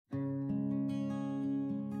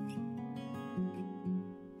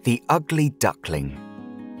The Ugly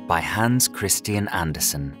Duckling by Hans Christian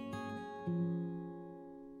Andersen.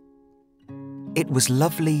 It was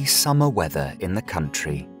lovely summer weather in the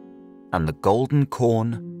country, and the golden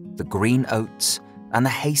corn, the green oats, and the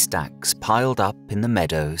haystacks piled up in the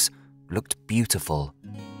meadows looked beautiful.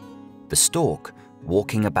 The stork,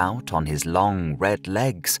 walking about on his long red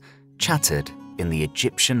legs, chattered in the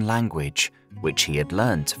Egyptian language which he had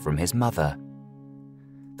learnt from his mother.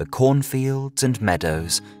 The cornfields and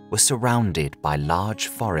meadows were surrounded by large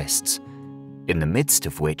forests, in the midst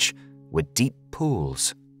of which were deep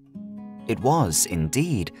pools. It was,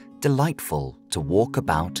 indeed, delightful to walk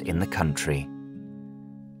about in the country.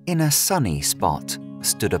 In a sunny spot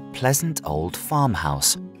stood a pleasant old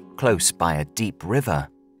farmhouse close by a deep river,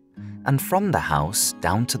 and from the house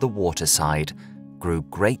down to the waterside grew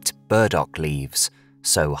great burdock leaves,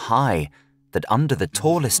 so high that under the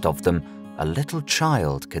tallest of them a little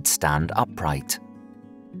child could stand upright.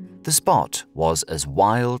 The spot was as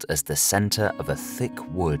wild as the centre of a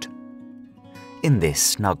thick wood. In this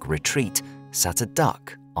snug retreat sat a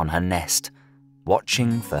duck on her nest,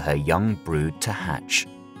 watching for her young brood to hatch.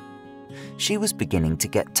 She was beginning to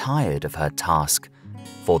get tired of her task,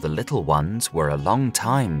 for the little ones were a long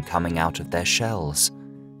time coming out of their shells,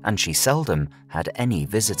 and she seldom had any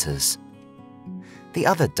visitors. The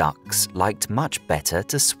other ducks liked much better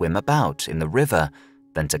to swim about in the river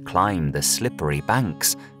than to climb the slippery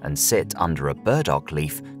banks and sit under a burdock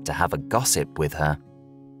leaf to have a gossip with her.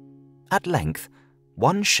 At length,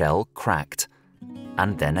 one shell cracked,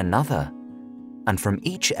 and then another, and from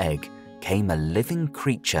each egg came a living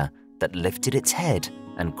creature that lifted its head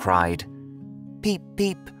and cried, "Peep,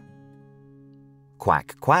 peep."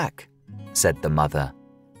 "Quack, quack," said the mother,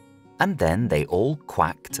 and then they all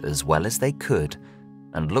quacked as well as they could,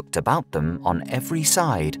 and looked about them on every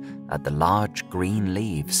side at the large green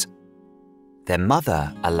leaves. Their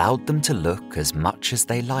mother allowed them to look as much as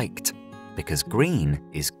they liked, because green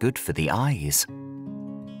is good for the eyes.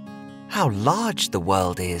 "How large the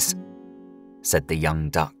world is," said the young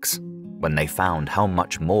ducks, when they found how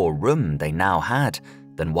much more room they now had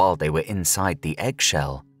than while they were inside the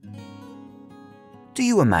eggshell. "Do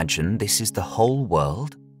you imagine this is the whole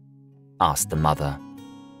world?" asked the mother.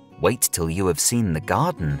 "Wait till you have seen the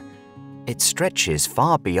garden. It stretches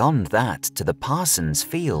far beyond that to the parson's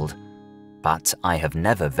field, but I have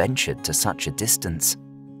never ventured to such a distance.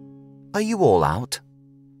 Are you all out?"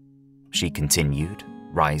 she continued,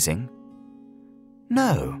 rising.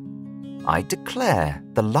 "No, I declare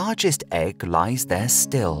the largest egg lies there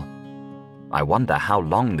still. I wonder how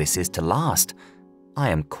long this is to last. I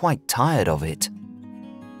am quite tired of it."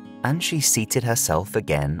 And she seated herself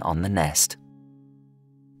again on the nest.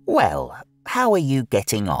 "Well, how are you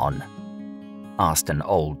getting on?" asked an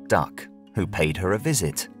old duck who paid her a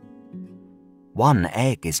visit. "One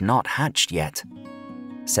egg is not hatched yet,"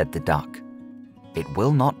 said the duck. "It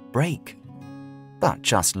will not break. But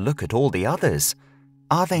just look at all the others.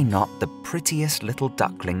 Are they not the prettiest little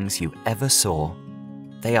ducklings you ever saw?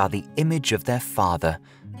 They are the image of their father,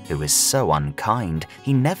 who is so unkind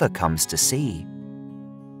he never comes to see."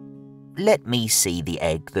 "Let me see the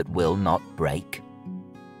egg that will not break,"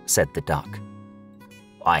 said the duck.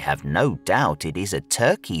 "I have no doubt it is a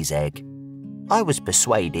turkey's egg. I was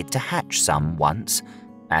persuaded to hatch some once,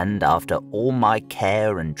 and after all my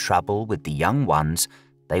care and trouble with the young ones,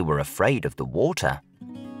 they were afraid of the water.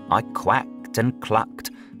 I quacked and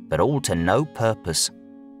clucked, but all to no purpose.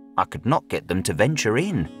 I could not get them to venture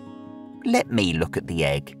in. Let me look at the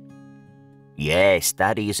egg. Yes,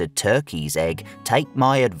 that is a turkey's egg. Take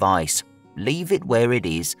my advice. Leave it where it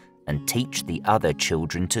is and teach the other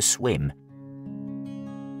children to swim."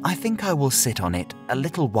 "I think I will sit on it a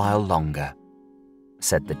little while longer,"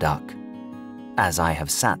 said the duck. "As I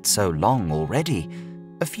have sat so long already,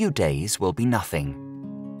 a few days will be nothing."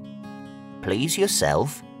 "Please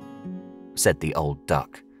yourself," said the old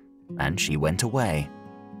duck, and she went away.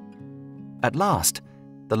 At last,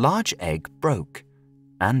 the large egg broke,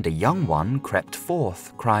 and a young one crept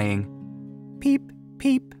forth, crying, "Peep,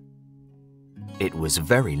 peep." It was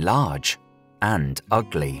very large and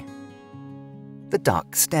ugly. The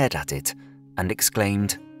duck stared at it and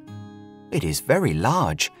exclaimed, "It is very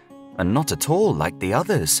large and not at all like the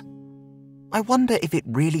others. I wonder if it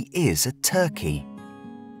really is a turkey.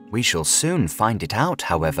 We shall soon find it out,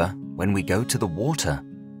 however, when we go to the water.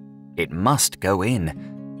 It must go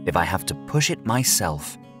in, if I have to push it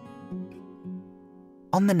myself."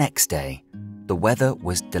 On the next day, the weather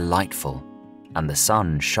was delightful, and the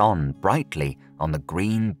sun shone brightly on the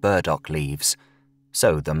green burdock leaves,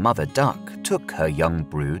 so the mother duck took her young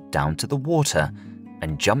brood down to the water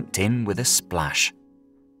and jumped in with a splash.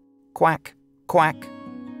 "Quack, quack,"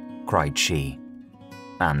 cried she.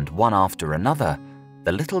 And one after another,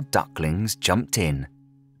 the little ducklings jumped in.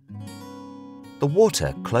 The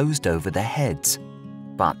water closed over their heads,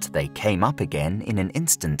 but they came up again in an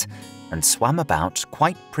instant and swam about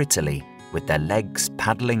quite prettily, with their legs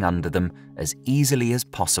paddling under them as easily as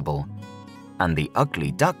possible. And the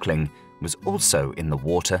ugly duckling was also in the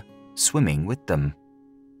water, swimming with them.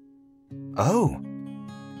 "Oh,"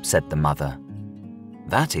 said the mother,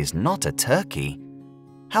 "that is not a turkey.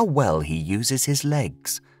 How well he uses his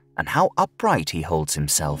legs, and how upright he holds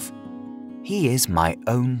himself. He is my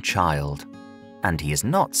own child, and he is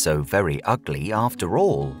not so very ugly after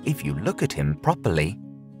all if you look at him properly.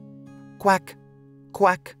 Quack,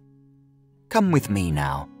 quack. Come with me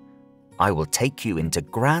now. I will take you into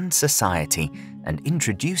grand society and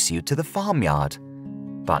introduce you to the farmyard.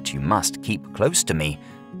 But you must keep close to me,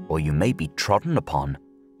 or you may be trodden upon.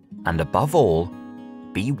 And above all,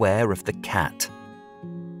 beware of the cat."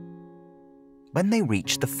 When they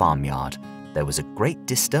reached the farmyard, there was a great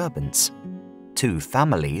disturbance. 2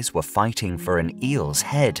 families were fighting for an eel's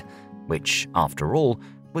head, which, after all,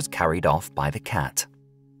 was carried off by the cat.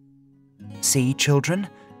 "See, children,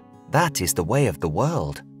 that is the way of the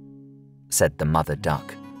world," said the mother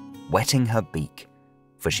duck, wetting her beak,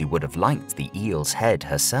 for she would have liked the eel's head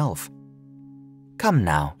herself. "Come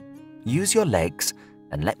now, use your legs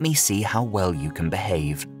and let me see how well you can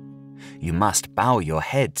behave. You must bow your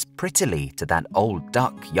heads prettily to that old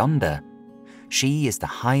duck yonder. She is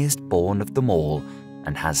the highest born of them all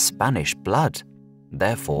and has Spanish blood,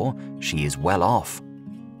 therefore she is well off.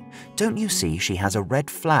 Don't you see she has a red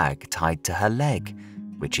flag tied to her leg,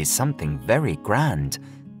 which is something very grand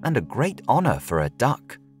and a great honor for a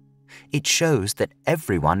duck? It shows that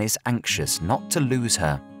everyone is anxious not to lose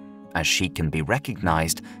her, as she can be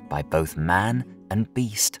recognized by both man and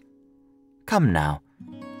beast. Come now,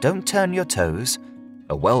 don't turn your toes.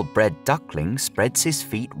 A well-bred duckling spreads his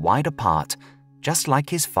feet wide apart, just like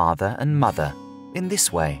his father and mother, in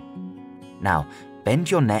this way. Now, bend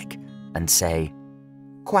your neck and say,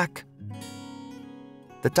 quack."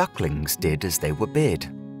 The ducklings did as they were bid,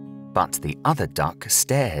 but the other duck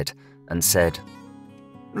stared and said,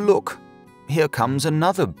 "Look, here comes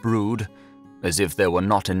another brood, as if there were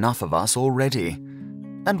not enough of us already.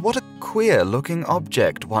 And what a queer-looking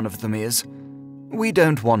object one of them is. We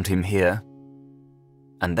don't want him here."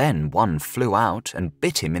 And then one flew out and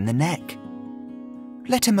bit him in the neck.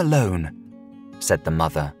 "Let him alone," said the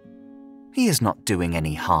mother. "He is not doing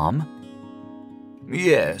any harm."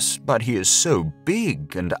 "Yes, but he is so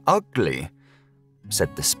big and ugly,"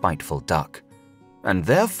 said the spiteful duck, "and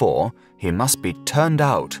therefore he must be turned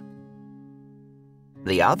out."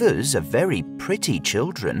 "The others are very pretty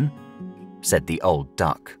children," said the old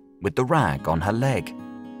duck, with the rag on her leg.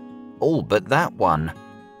 "All but that one.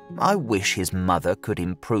 I wish his mother could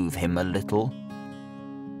improve him a little."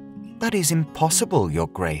 "That is impossible, Your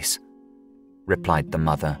Grace," replied the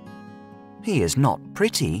mother. "He is not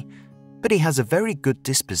pretty, but he has a very good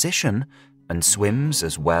disposition and swims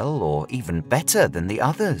as well or even better than the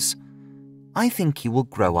others. I think he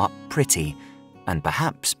will grow up pretty and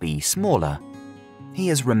perhaps be smaller. He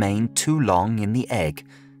has remained too long in the egg,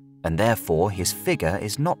 and therefore his figure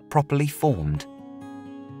is not properly formed."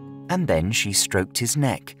 And then she stroked his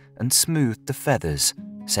neck and smoothed the feathers,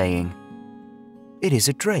 saying, "It is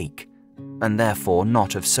a drake, and therefore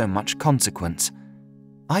not of so much consequence.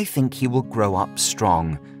 I think he will grow up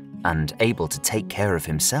strong and able to take care of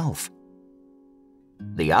himself."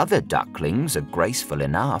 "The other ducklings are graceful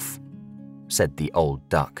enough," said the old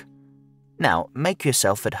duck. "Now make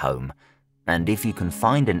yourself at home, and if you can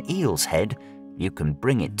find an eel's head, you can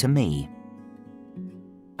bring it to me."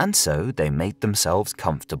 And so they made themselves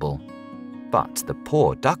comfortable. But the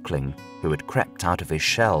poor duckling, who had crept out of his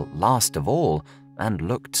shell last of all and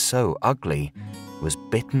looked so ugly, was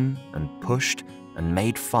bitten and pushed and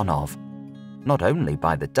made fun of, not only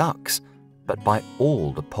by the ducks, but by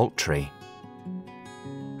all the poultry.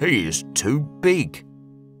 "He is too big,"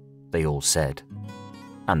 they all said.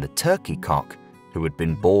 And the turkey cock, who had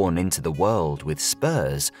been born into the world with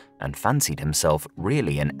spurs and fancied himself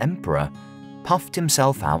really an emperor, puffed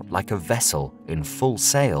himself out like a vessel in full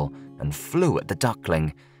sail and flew at the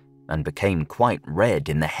duckling, and became quite red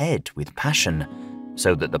in the head with passion,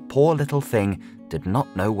 so that the poor little thing did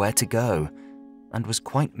not know where to go, and was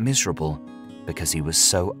quite miserable because he was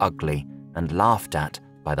so ugly and laughed at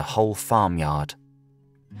by the whole farmyard.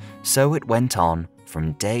 So it went on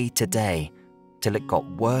from day to day, till it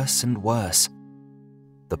got worse and worse.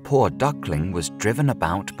 The poor duckling was driven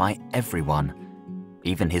about by everyone.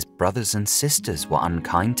 Even his brothers and sisters were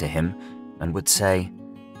unkind to him and would say,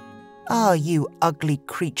 "Ah, you ugly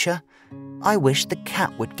creature, I wish the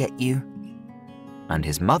cat would get you." And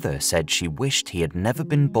his mother said she wished he had never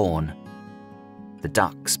been born. The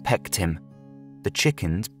ducks pecked him, the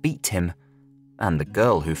chickens beat him, and the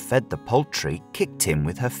girl who fed the poultry kicked him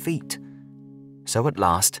with her feet. So at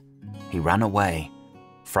last, he ran away,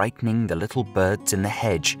 frightening the little birds in the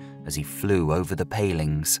hedge as he flew over the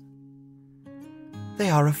palings. "They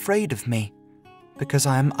are afraid of me, because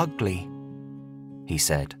I am ugly," he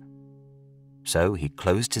said. So he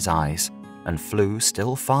closed his eyes and flew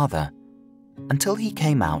still farther, until he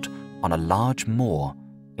came out on a large moor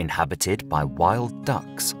inhabited by wild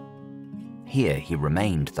ducks. Here he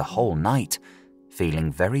remained the whole night,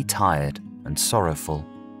 feeling very tired and sorrowful.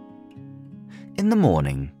 In the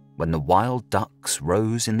morning, when the wild ducks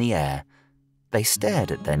rose in the air, they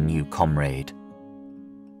stared at their new comrade.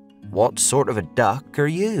 "What sort of a duck are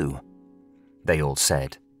you?" they all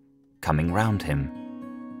said, coming round him.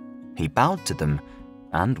 He bowed to them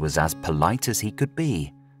and was as polite as he could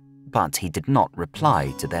be, but he did not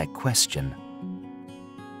reply to their question.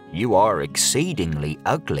 "You are exceedingly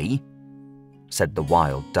ugly," said the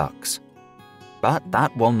wild ducks. "But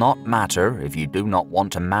that will not matter if you do not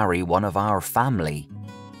want to marry one of our family."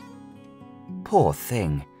 Poor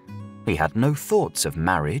thing, he had no thoughts of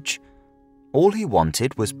marriage. All he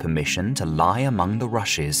wanted was permission to lie among the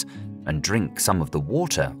rushes and drink some of the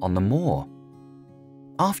water on the moor.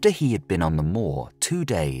 After he had been on the moor 2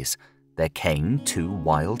 days, there came 2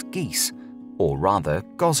 wild geese, or rather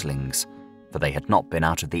goslings, for they had not been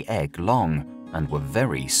out of the egg long and were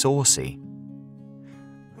very saucy.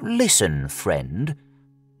 "Listen, friend,"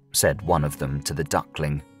 said one of them to the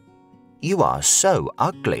duckling. "You are so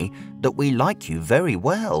ugly that we like you very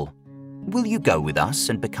well. Will you go with us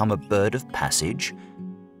and become a bird of passage?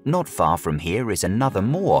 Not far from here is another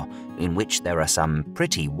moor in which there are some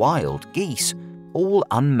pretty wild geese, all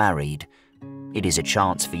unmarried. It is a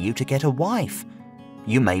chance for you to get a wife.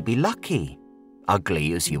 You may be lucky,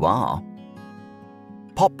 ugly as you are."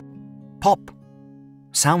 Pop, pop,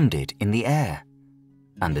 sounded in the air,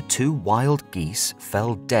 and the 2 wild geese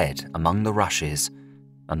fell dead among the rushes,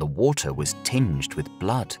 and the water was tinged with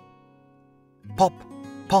blood. Pop,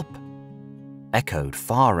 pop, echoed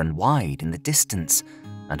far and wide in the distance,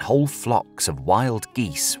 and whole flocks of wild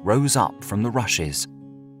geese rose up from the rushes.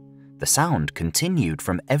 The sound continued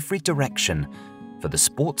from every direction, for the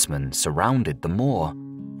sportsmen surrounded the moor,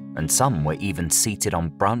 and some were even seated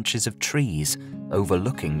on branches of trees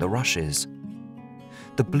overlooking the rushes.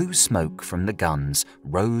 The blue smoke from the guns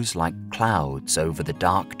rose like clouds over the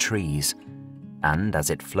dark trees, and as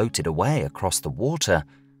it floated away across the water,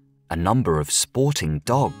 a number of sporting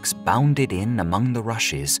dogs bounded in among the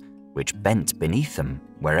rushes, which bent beneath them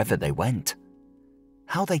wherever they went.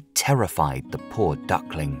 How they terrified the poor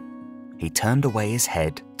duckling! He turned away his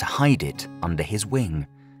head to hide it under his wing,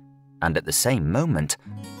 and at the same moment,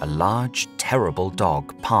 a large, terrible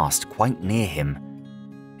dog passed quite near him.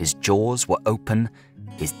 His jaws were open,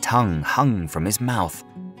 his tongue hung from his mouth,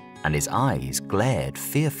 and his eyes glared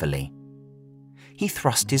fearfully. He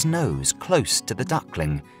thrust his nose close to the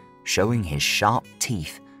duckling, showing his sharp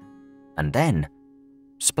teeth, and then,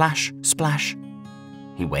 splash, splash,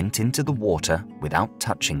 he went into the water without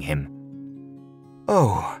touching him.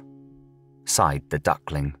 "Oh," sighed the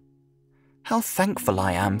duckling, "how thankful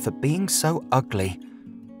I am for being so ugly.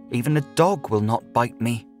 Even a dog will not bite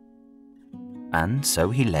me." And so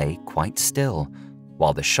he lay quite still,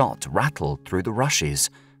 while the shot rattled through the rushes,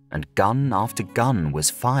 and gun after gun was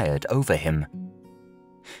fired over him.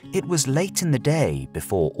 It was late in the day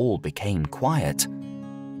before all became quiet,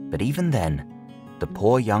 but even then, the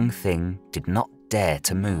poor young thing did not dare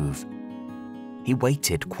to move. He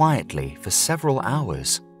waited quietly for several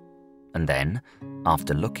hours, and then,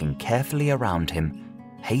 after looking carefully around him,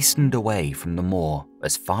 hastened away from the moor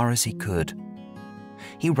as far as he could.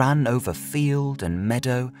 He ran over field and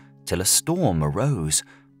meadow till a storm arose,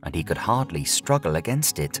 and he could hardly struggle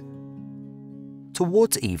against it.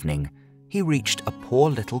 Towards evening, he reached a poor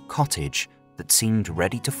little cottage that seemed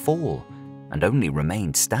ready to fall, and only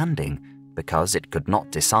remained standing because it could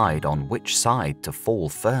not decide on which side to fall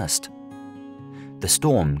first. The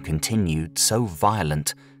storm continued so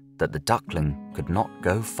violent that the duckling could not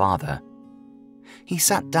go farther. He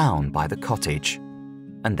sat down by the cottage,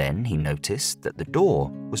 and then he noticed that the door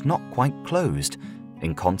was not quite closed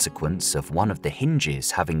in consequence of one of the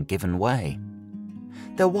hinges having given way.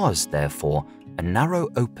 There was, therefore, a narrow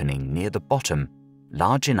opening near the bottom,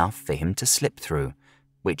 large enough for him to slip through,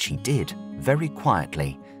 which he did very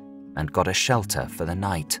quietly, and got a shelter for the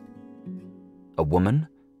night. A woman,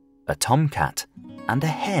 a tomcat, and a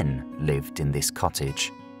hen lived in this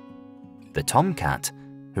cottage. The tomcat,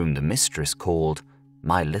 whom the mistress called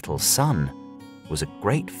my little son, was a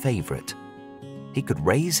great favourite. He could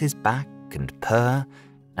raise his back and purr,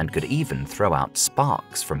 and could even throw out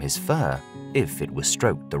sparks from his fur if it was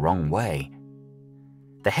stroked the wrong way.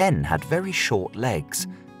 The hen had very short legs,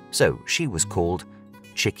 so she was called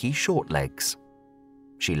Chickie Shortlegs.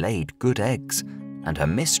 She laid good eggs, and her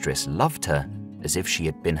mistress loved her as if she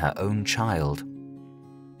had been her own child.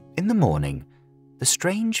 In the morning, the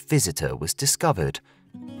strange visitor was discovered,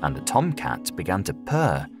 and the tomcat began to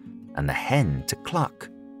purr and the hen to cluck.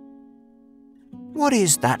 "What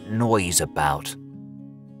is that noise about?"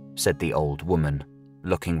 said the old woman,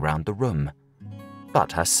 looking round the room.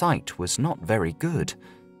 But her sight was not very good.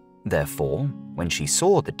 Therefore, when she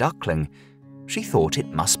saw the duckling, she thought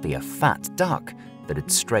it must be a fat duck that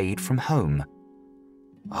had strayed from home.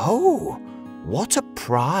 "Oh, what a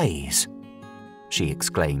prize!" she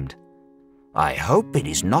exclaimed. "I hope it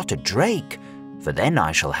is not a drake, for then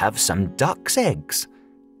I shall have some duck's eggs.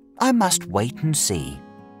 I must wait and see."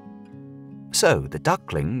 So the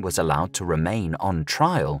duckling was allowed to remain on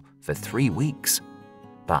trial for 3 weeks,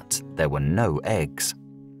 but there were no eggs.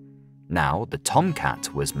 Now the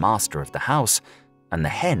tomcat was master of the house, and the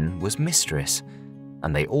hen was mistress,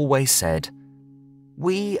 and they always said,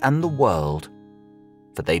 "We and the world,"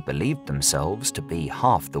 for they believed themselves to be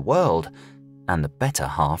half the world, and the better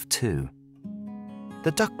half too.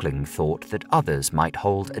 The duckling thought that others might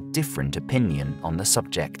hold a different opinion on the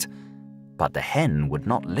subject, but the hen would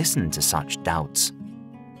not listen to such doubts.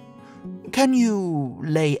 "Can you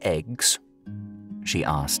lay eggs?" she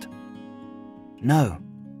asked. "No."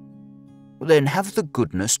 "Then have the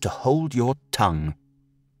goodness to hold your tongue."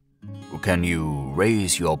 "Can you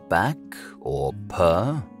raise your back, or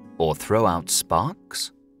purr, or throw out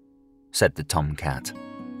sparks?" said the tomcat.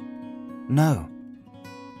 "No."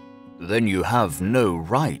 "Then you have no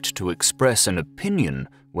right to express an opinion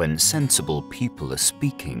when sensible people are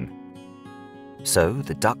speaking." So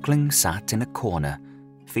the duckling sat in a corner,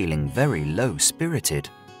 feeling very low-spirited,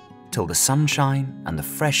 till the sunshine and the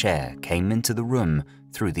fresh air came into the room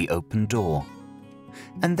through the open door.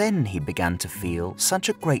 And then he began to feel such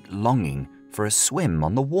a great longing for a swim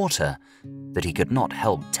on the water that he could not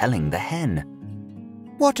help telling the hen.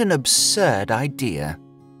 "What an absurd idea,"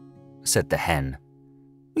 said the hen.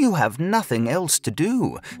 "You have nothing else to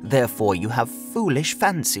do, therefore you have foolish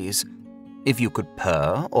fancies. If you could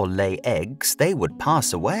purr or lay eggs, they would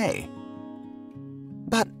pass away."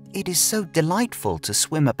 "But it is so delightful to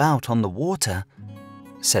swim about on the water,"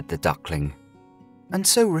 said the duckling, "and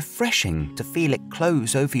so refreshing to feel it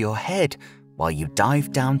close over your head while you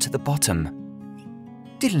dive down to the bottom."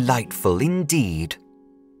 "Delightful indeed,"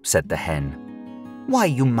 said the hen. "Why,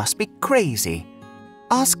 you must be crazy.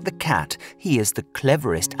 Ask the cat, he is the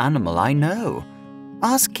cleverest animal I know.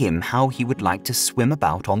 Ask him how he would like to swim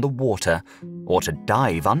about on the water, or to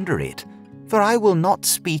dive under it, for I will not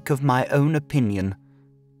speak of my own opinion.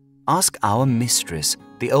 Ask our mistress,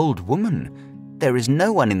 the old woman. There is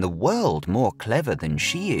no one in the world more clever than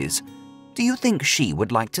she is. Do you think she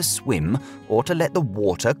would like to swim, or to let the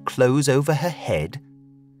water close over her head?"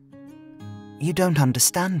 "You don't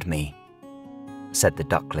understand me," said the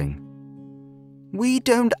duckling. "We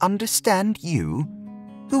don't understand you?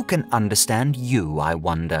 Who can understand you, I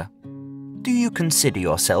wonder? Do you consider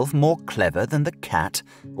yourself more clever than the cat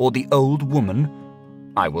or the old woman?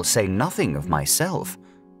 I will say nothing of myself.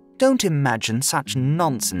 Don't imagine such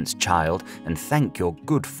nonsense, child, and thank your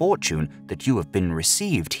good fortune that you have been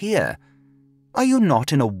received here. Are you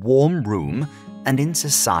not in a warm room and in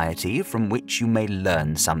society from which you may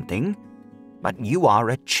learn something? But you are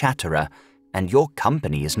a chatterer, and your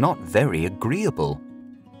company is not very agreeable.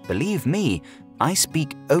 Believe me, I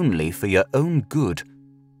speak only for your own good.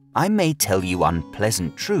 I may tell you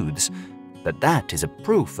unpleasant truths, but that is a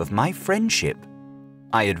proof of my friendship.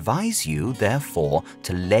 I advise you, therefore,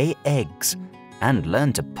 to lay eggs and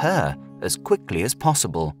learn to purr as quickly as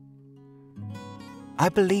possible." "I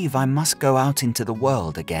believe I must go out into the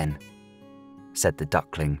world again," said the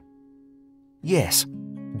duckling. "Yes,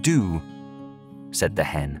 do," said the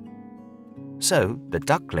hen. So the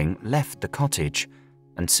duckling left the cottage,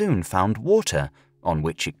 and soon found water on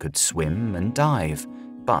which it could swim and dive,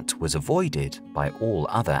 but was avoided by all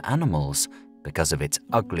other animals because of its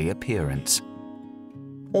ugly appearance.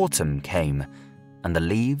 Autumn came, and the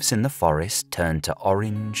leaves in the forest turned to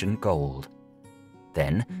orange and gold.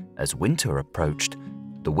 Then, as winter approached,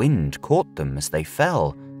 the wind caught them as they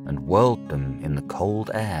fell and whirled them in the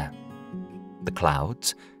cold air. The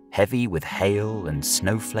clouds, heavy with hail and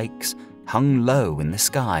snowflakes, hung low in the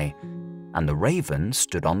sky, and the raven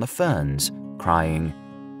stood on the ferns, crying,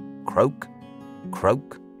 "Croak,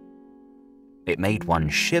 croak." It made one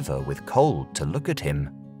shiver with cold to look at him.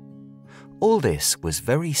 All this was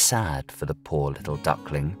very sad for the poor little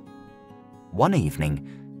duckling. One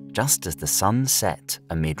evening, just as the sun set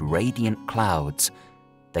amid radiant clouds,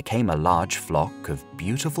 there came a large flock of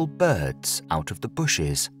beautiful birds out of the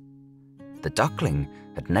bushes. The duckling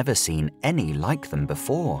had never seen any like them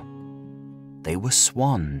before. They were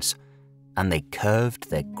swans, and they curved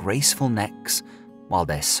their graceful necks while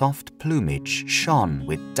their soft plumage shone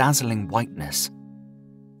with dazzling whiteness.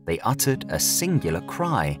 They uttered a singular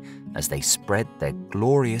cry as they spread their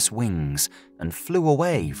glorious wings and flew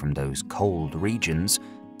away from those cold regions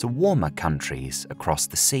to warmer countries across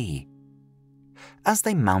the sea. As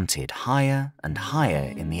they mounted higher and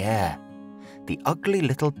higher in the air, the ugly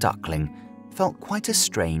little duckling felt quite a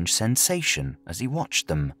strange sensation as he watched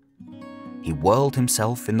them. He whirled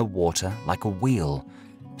himself in the water like a wheel,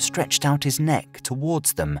 stretched out his neck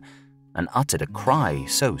towards them, and uttered a cry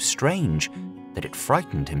so strange that it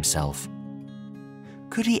frightened himself.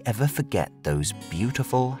 Could he ever forget those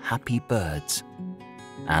beautiful, happy birds?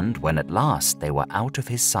 And when at last they were out of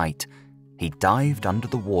his sight, he dived under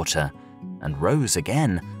the water and rose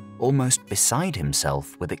again, almost beside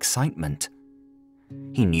himself with excitement.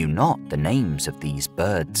 He knew not the names of these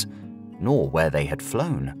birds, nor where they had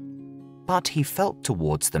flown, but he felt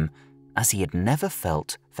towards them as he had never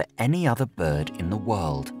felt for any other bird in the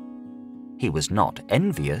world. He was not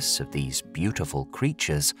envious of these beautiful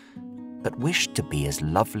creatures, but wished to be as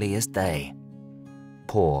lovely as they.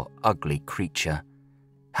 Poor ugly creature!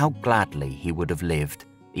 How gladly he would have lived,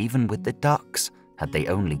 even with the ducks, had they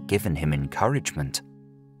only given him encouragement.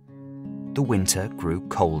 The winter grew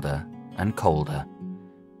colder and colder.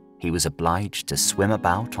 He was obliged to swim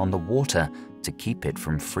about on the water to keep it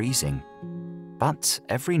from freezing. But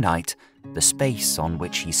every night, the space on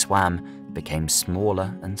which he swam became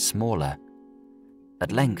smaller and smaller.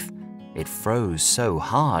 At length, it froze so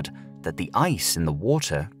hard that the ice in the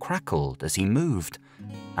water crackled as he moved,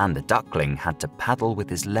 and the duckling had to paddle with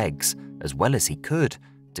his legs as well as he could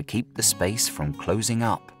to keep the space from closing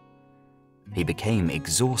up. He became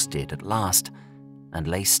exhausted at last and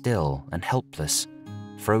lay still and helpless,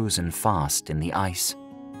 frozen fast in the ice.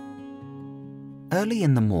 Early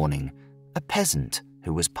in the morning, a peasant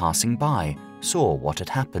who was passing by saw what had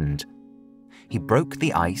happened. He broke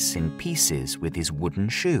the ice in pieces with his wooden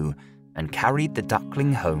shoe and carried the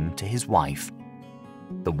duckling home to his wife.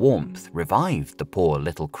 The warmth revived the poor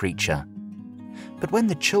little creature. But when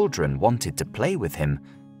the children wanted to play with him,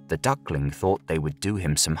 the duckling thought they would do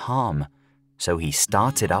him some harm, so he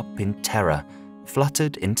started up in terror,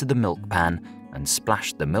 fluttered into the milk pan, and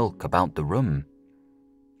splashed the milk about the room.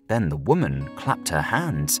 Then the woman clapped her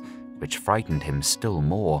hands, which frightened him still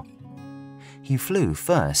more. He flew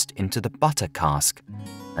first into the butter cask,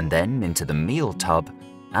 and then into the meal tub,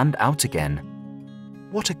 and out again.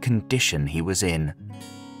 What a condition he was in!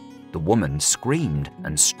 The woman screamed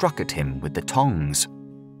and struck at him with the tongs.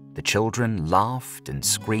 The children laughed and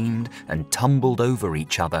screamed and tumbled over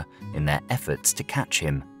each other in their efforts to catch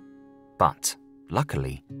him. But,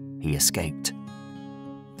 luckily, he escaped.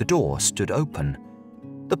 The door stood open.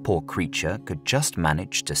 The poor creature could just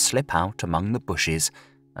manage to slip out among the bushes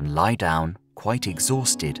and lie down, quite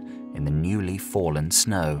exhausted, in the newly fallen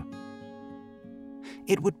snow.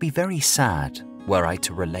 It would be very sad were I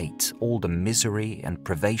to relate all the misery and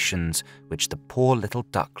privations which the poor little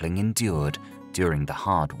duckling endured during the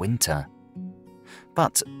hard winter.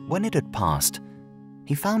 But when it had passed,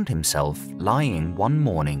 he found himself lying one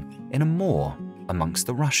morning in a moor amongst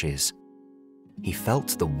the rushes. He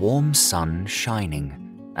felt the warm sun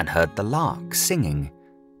shining and heard the lark singing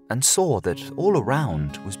and saw that all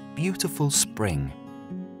around was beautiful spring.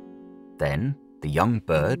 Then the young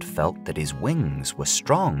bird felt that his wings were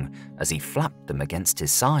strong as he flapped them against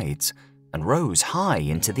his sides and rose high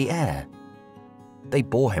into the air. They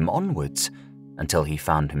bore him onwards until he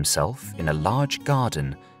found himself in a large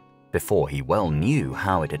garden before he well knew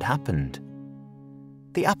how it had happened.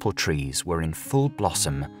 The apple trees were in full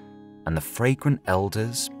blossom, and the fragrant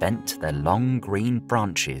elders bent their long green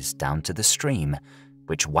branches down to the stream,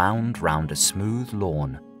 which wound round a smooth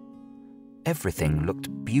lawn. Everything looked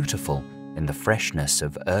beautiful in the freshness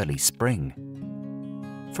of early spring.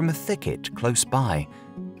 From a thicket close by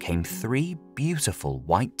came 3 beautiful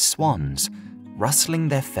white swans, rustling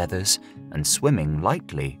their feathers and swimming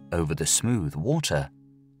lightly over the smooth water.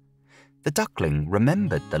 The duckling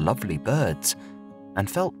remembered the lovely birds and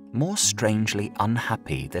felt more strangely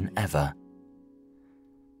unhappy than ever.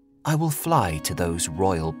 "I will fly to those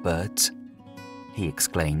royal birds," he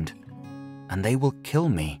exclaimed, "and they will kill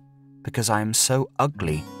me because I am so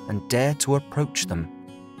ugly and dare to approach them.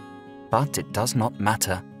 But it does not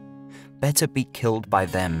matter. better be killed by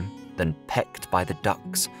them than pecked by the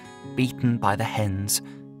ducks, beaten by the hens,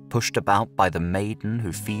 pushed about by the maiden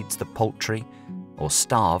who feeds the poultry, or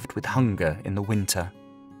starved with hunger in the winter.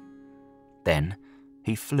 Then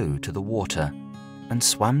he flew to the water and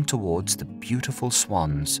swam towards the beautiful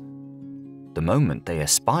swans. The moment they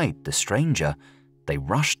espied the stranger, they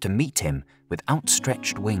rushed to meet him with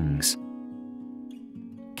outstretched wings.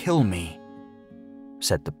 "Kill me,"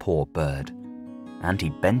 said the poor bird, and he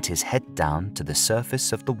bent his head down to the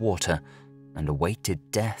surface of the water and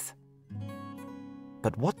awaited death.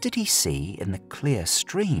 But what did he see in the clear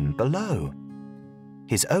stream below?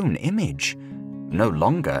 His own image, no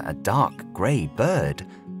longer a dark grey bird,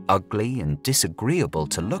 ugly and disagreeable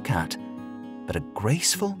to look at, but a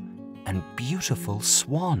graceful and beautiful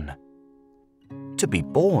swan. To be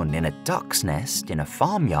born in a duck's nest in a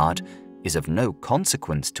farmyard is of no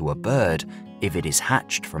consequence to a bird if it is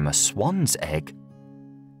hatched from a swan's egg.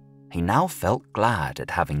 He now felt glad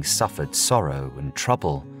at having suffered sorrow and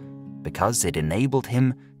trouble, because it enabled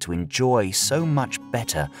him to enjoy so much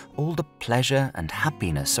better all the pleasure and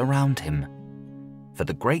happiness around him. For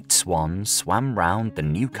the great swans swam round the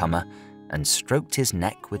newcomer and stroked his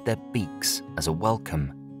neck with their beaks as a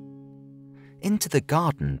welcome. Into the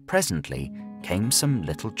garden presently came some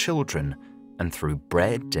little children and threw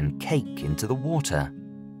bread and cake into the water.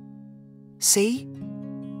 "See,"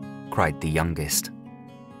 cried the youngest,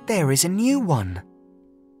 "there is a new one."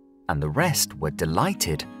 And the rest were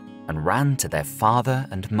delighted and ran to their father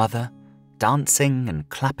and mother, dancing and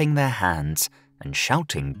clapping their hands and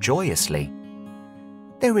shouting joyously,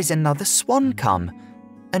 "There is another swan come!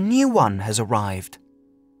 A new one has arrived!"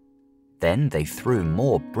 Then they threw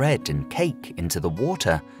more bread and cake into the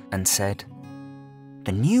water and said,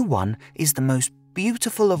 "The new one is the most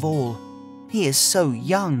beautiful of all. He is so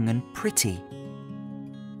young and pretty."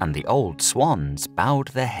 And the old swans bowed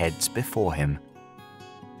their heads before him.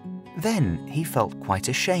 Then he felt quite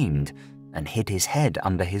ashamed and hid his head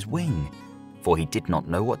under his wing, for he did not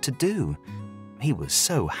know what to do. He was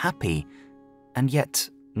so happy, and yet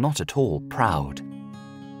not at all proud.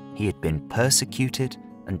 He had been persecuted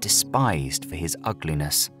and despised for his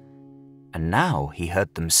ugliness, and now he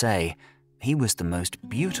heard them say he was the most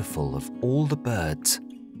beautiful of all the birds.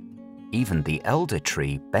 Even the elder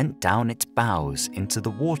tree bent down its boughs into the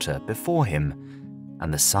water before him,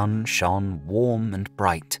 and the sun shone warm and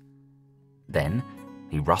bright. Then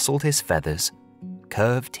he rustled his feathers,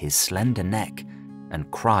 curved his slender neck,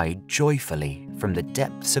 and cried joyfully from the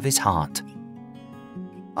depths of his heart,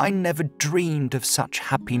 "I never dreamed of such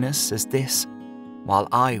happiness as this while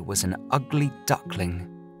I was an ugly duckling."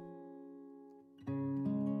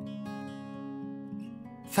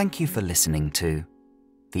 Thank you for listening to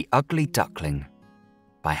The Ugly Duckling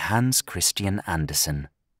by Hans Christian Andersen.